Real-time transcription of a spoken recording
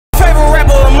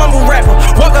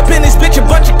up in this bitch, a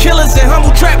bunch of killers and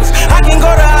humble trappers. I can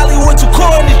go to Hollywood to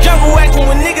core in this jungle acting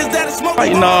with niggas that are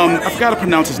smoking. I forgot to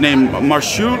pronounce his name.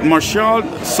 Marshall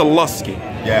Sulecki.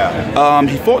 Yeah.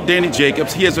 He fought Danny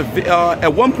Jacobs. He has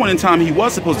at one point in time he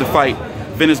was supposed to fight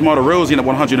Venus Martirosyan at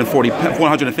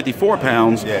 154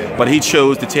 pounds, but he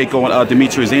chose to take on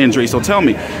Demetrius Andrade. So tell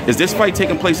me, is this fight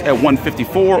taking place at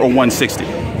 154 or 160?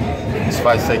 This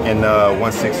fight's taking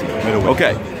 160, middleweight.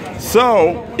 Okay.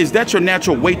 So is that your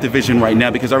natural weight division right now?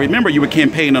 Because I remember you were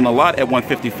campaigning a lot at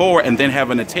 154 and then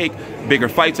having to take bigger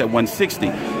fights at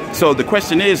 160. So the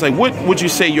question is, like, what would you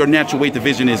say your natural weight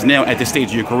division is now at this stage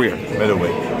of your career?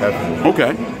 Middleweight, definitely.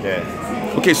 Okay.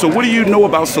 Yeah. Okay, so what do you know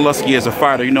about Sulecki as a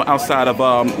fighter? You know, outside of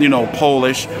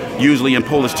Polish, usually in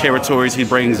Polish territories, he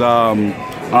brings a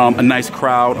nice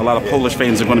crowd. A lot of Polish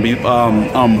fans are going to be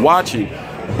watching,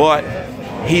 but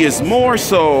he is more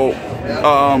so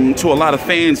to a lot of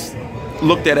fans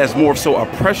looked at as more so a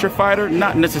pressure fighter,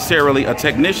 not necessarily a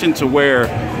technician. To where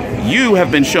you have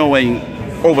been showing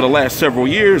over the last several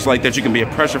years, like that you can be a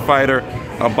pressure fighter,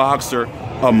 a boxer,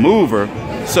 a mover.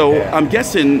 So I'm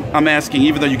guessing, I'm asking,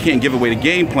 even though you can't give away the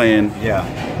game plan,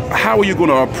 how are you going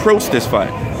to approach this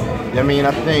fight? I mean,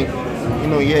 I think,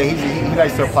 he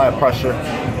likes to apply pressure,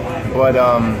 but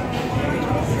I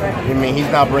mean, he's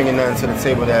not bringing nothing to the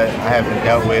table that I haven't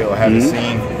dealt with or haven't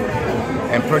seen.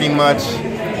 And pretty much,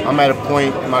 I'm at a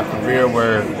point in my career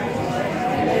where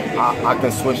I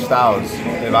can switch styles.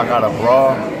 If I got to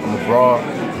brawl, I'm a brawl.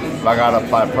 If I got to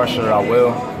apply pressure, I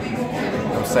will.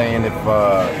 I'm saying if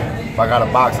I got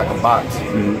to box, I can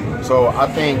box. So I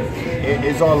think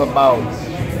it's all about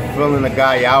filling the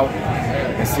guy out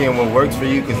and seeing what works for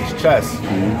you, because it's chess.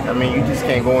 I mean, you just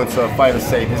can't go into a fight and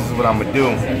say, this is what I'm going to do,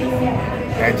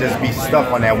 and just be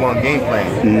stuck on that one game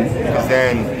plan. Because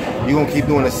then you're going to keep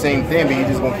doing the same thing, but you're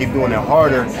just going to keep doing it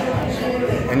harder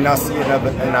and not see a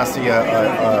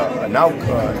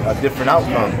different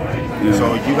outcome.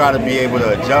 So you got to be able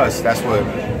to adjust. That's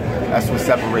what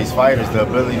separates fighters, the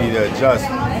ability to adjust.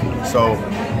 So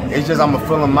it's just, I'm gonna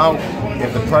fill them out.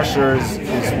 If the pressure is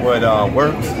what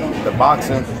works, the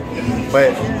boxing.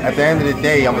 But at the end of the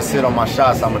day, I'm gonna sit on my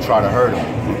shots. I'm gonna try to hurt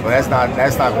them. But that's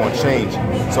not going to change.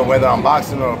 So whether I'm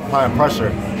boxing or applying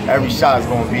pressure, every shot is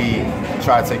going to be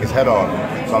try to take his head off.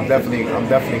 So I'm definitely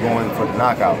going for the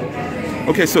knockout.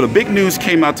 Okay, so the big news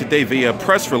came out today via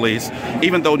press release,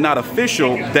 even though not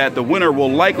official, that the winner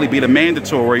will likely be the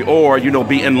mandatory or,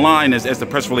 be in line, as the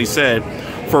press release said,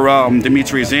 for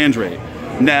Demetrius Andrade.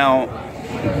 Now,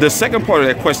 the second part of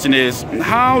that question is,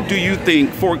 how do you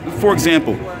think, for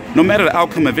example, no matter the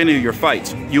outcome of any of your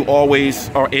fights, you always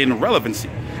are in relevancy?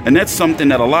 And that's something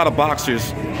that a lot of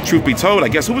boxers, truth be told, I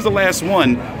guess, who was the last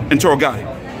one? Andrade.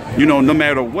 No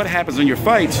matter what happens in your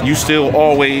fights, you still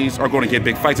always are going to get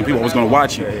big fights and people are always going to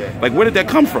watch you. Like, where did that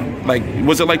come from? Like,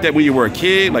 was it like that when you were a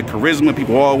kid? Like, charisma,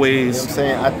 people always... I'm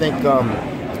saying, I think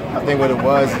what it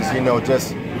was is,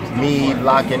 just me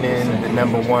locking in the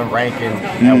 #1 ranking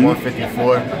at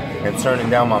 154 and turning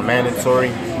down my mandatory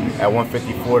at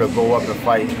 154 to go up and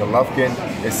fight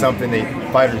Golovkin is something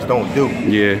that fighters don't do.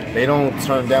 Yeah. They don't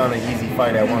turn down an easy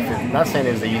fight at 150. Not saying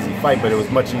it was an easy fight, but it was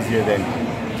much easier than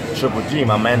Triple G.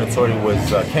 My mandatory was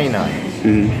K9.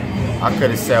 I could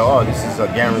have said, oh, this is a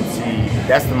guarantee.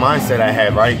 That's the mindset I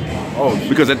had, right? Oh,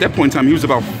 because at that point in time, he was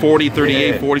about 40,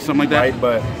 38, 40, something like that. Right,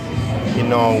 but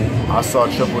I saw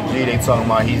Triple G. They talking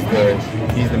about he's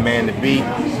the man to beat.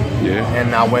 Yeah.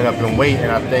 And I went up in weight,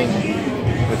 and I think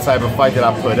the type of fight that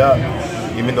I put up,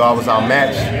 even though I was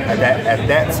outmatched at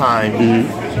that time, you know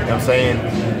what I'm saying?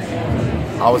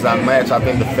 I was outmatched. I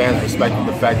think the fans respected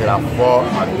the fact that I fought,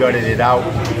 I gutted it out.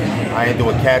 I didn't do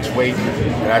a catch weight,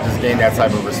 and I just gained that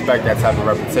type of respect, that type of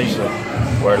reputation,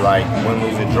 where like win,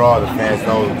 lose, or draw, the fans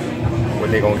know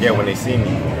what they're gonna get when they see me.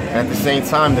 And at the same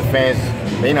time, the fans,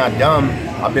 they not dumb.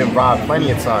 I've been robbed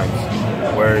plenty of times,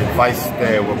 where fights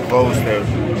that were close that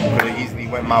could have easily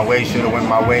went my way, should have went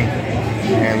my way,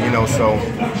 and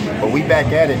but we back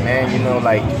at it, man.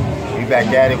 We back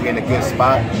at it. We're in a good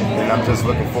spot, and I'm just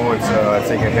looking forward to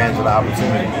taking advantage of the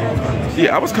opportunity.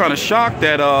 Yeah, I was kind of shocked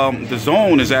that the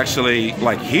DAZN is actually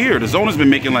here. The DAZN has been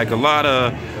making a lot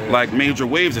of major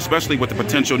waves, especially with the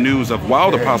potential news of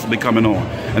Wilder possibly coming on,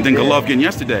 and then Golovkin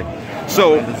yesterday.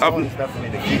 So the DAZN is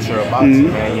definitely the future of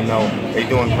boxing, man. They're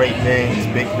doing great things,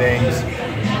 big things,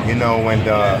 and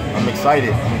I'm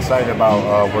excited. I'm excited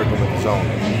about working with the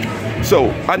DAZN.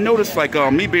 So I noticed,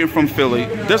 me being from Philly,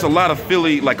 there's a lot of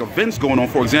Philly events going on.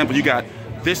 For example, you got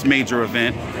this major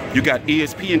event. You got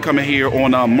ESPN coming here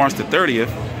on March the 30th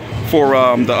for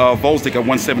the Volante at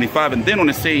 175, and then on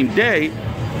the same day,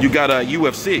 you got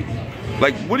UFC.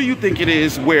 Like, what do you think it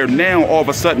is where now all of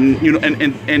a sudden, you know,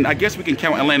 and I guess we can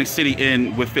count Atlantic City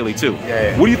in with Philly too.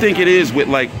 Yeah. What do you think it is with,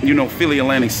 like, you know, Philly,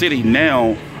 Atlantic City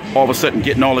now all of a sudden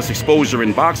getting all this exposure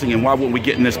in boxing, and why weren't we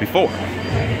getting this before?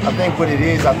 I think what it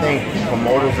is, I think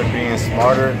promoters are being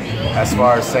smarter as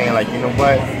far as saying, like, you know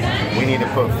what, we need to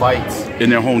put fights in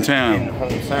their hometown.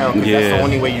 Because that's the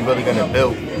only way you're really gonna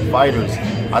build fighters.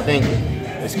 I think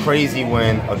it's crazy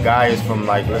when a guy is from,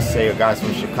 like, let's say a guy's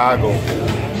from Chicago,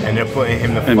 and they're putting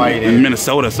him to fight in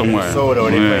Minnesota somewhere. Or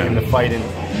they put him to fight in,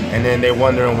 and then they're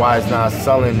wondering why it's not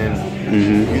selling. And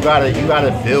you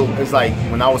gotta build. It's like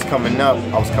when I was coming up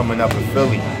in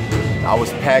Philly. I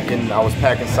was packing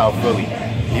South Philly.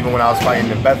 Even when I was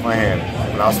fighting in Bethlehem,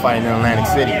 when I was fighting in Atlantic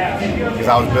City, because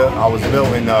I was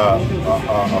building a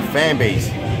fan base,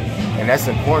 and that's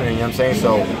important. You know what I'm saying?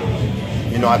 So,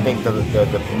 you know, I think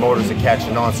the promoters are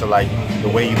catching on to, like, the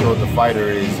way you build the fighter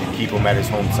is you keep him at his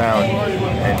hometown,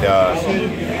 and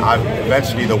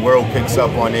eventually the world picks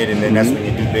up on it, and then that's when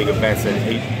you do big events at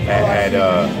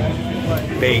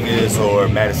Vegas or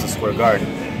Madison Square Garden.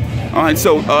 All right,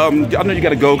 so I know you got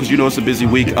to go because you know it's a busy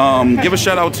week. Give a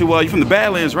shout out to you from the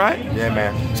Badlands, right? Yeah,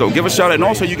 man. So give a shout out, and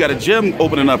also you got a gym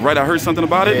opening up, right? I heard something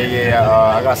about it. Yeah.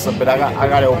 I got something. I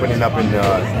got it opening up in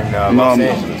Los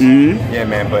Angeles. Yeah,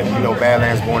 man. But you know,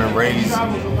 Badlands, born and raised.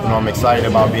 You know, I'm excited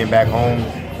about being back home.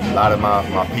 A lot of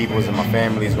my peoples and my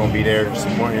family is gonna be there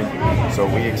supporting. So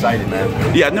we excited,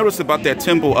 man. Yeah, I noticed about that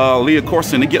temple, Liacouras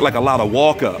Center, they get like a lot of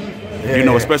walk up. Yeah, you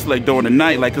know, especially like during the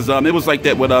night, like, cause it was like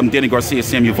that with Danny Garcia,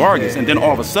 Samuel Vargas, and then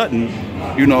all of a sudden,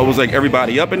 you know, it was like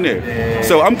everybody up in there. Yeah.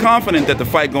 So I'm confident that the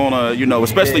fight gonna, you know,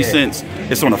 especially since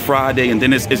it's on a Friday and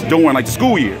then it's during like the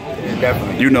school year. Yeah,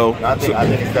 definitely. You know, I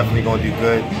think it's definitely gonna do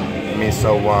good. I mean,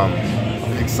 so I'm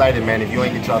excited, man. If you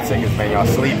ain't get y'all tickets, man, y'all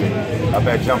sleeping. I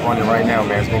better jump on it right now,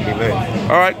 man. It's gonna be lit.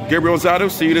 All right, Gabriel Rosado,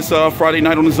 see you this Friday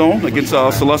night on the Zone against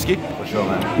Sulecki. For sure,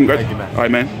 man. Congrats. Thank you, man. All right,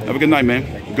 man. Have a good night, man.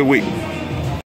 Good week.